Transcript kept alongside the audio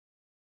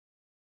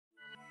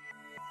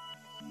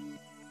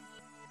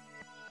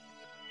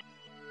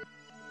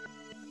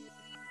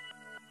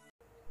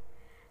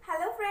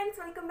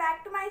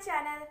back to my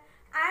channel.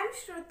 I am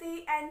Shruti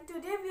and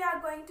today we are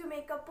going to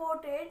make a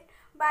portrait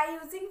by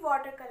using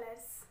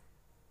watercolors.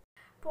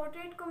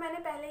 Portrait को मैंने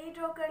पहले ही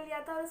draw कर लिया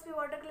था और इस पर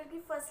वाटर कलर की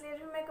फर्स्ट लेयर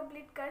भी मैं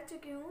कंप्लीट कर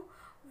चुकी हूँ।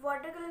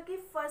 वाटर कलर की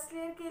फर्स्ट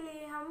लेयर के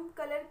लिए हम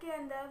कलर के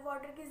अंदर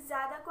वाटर की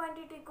ज़्यादा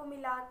क्वांटिटी को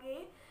मिला के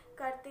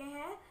करते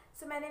हैं।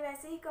 सो मैंने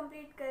वैसे ही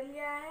कंप्लीट कर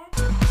लिया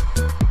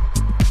है।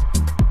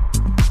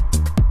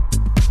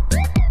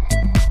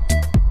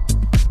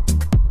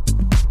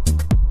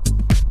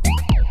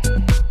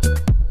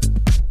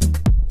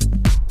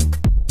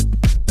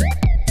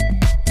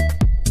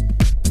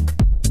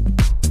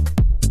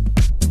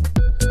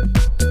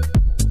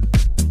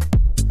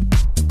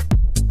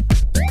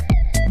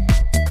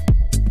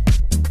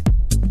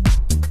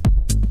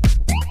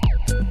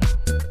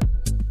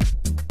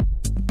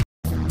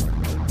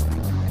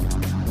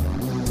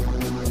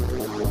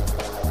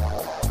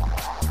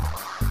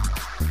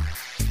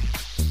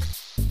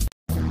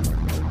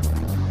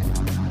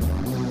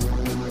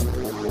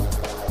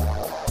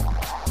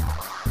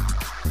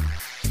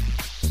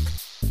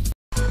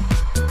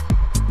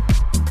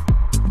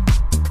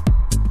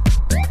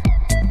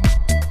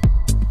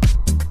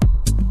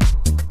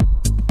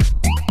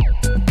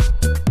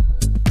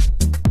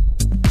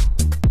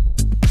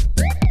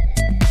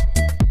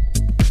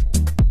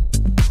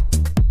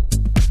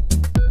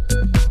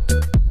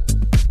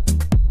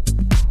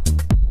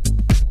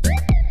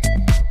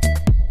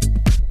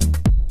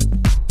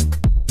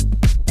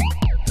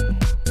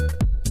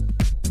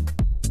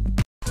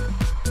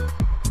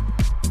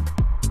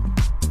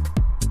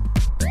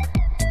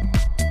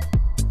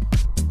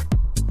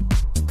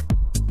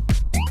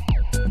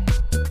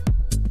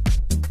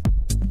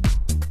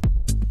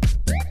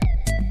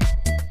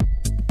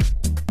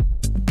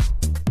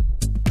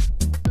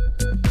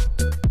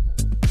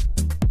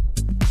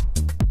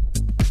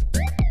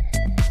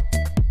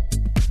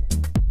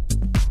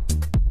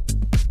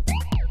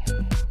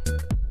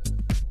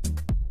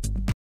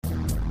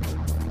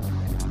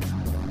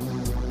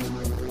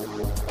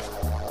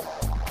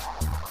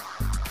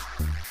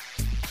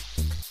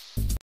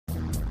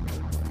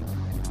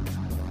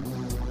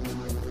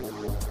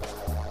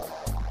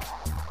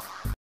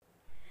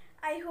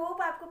 आई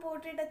होप आपको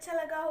पोर्ट्रेट अच्छा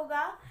लगा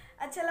होगा।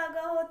 अच्छा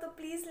लगा हो तो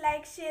please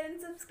like, share and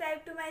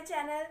subscribe to my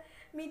channel.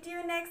 Meet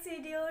you next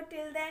video.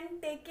 Till then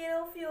take care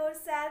of your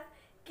self,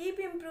 keep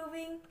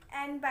improving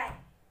and bye.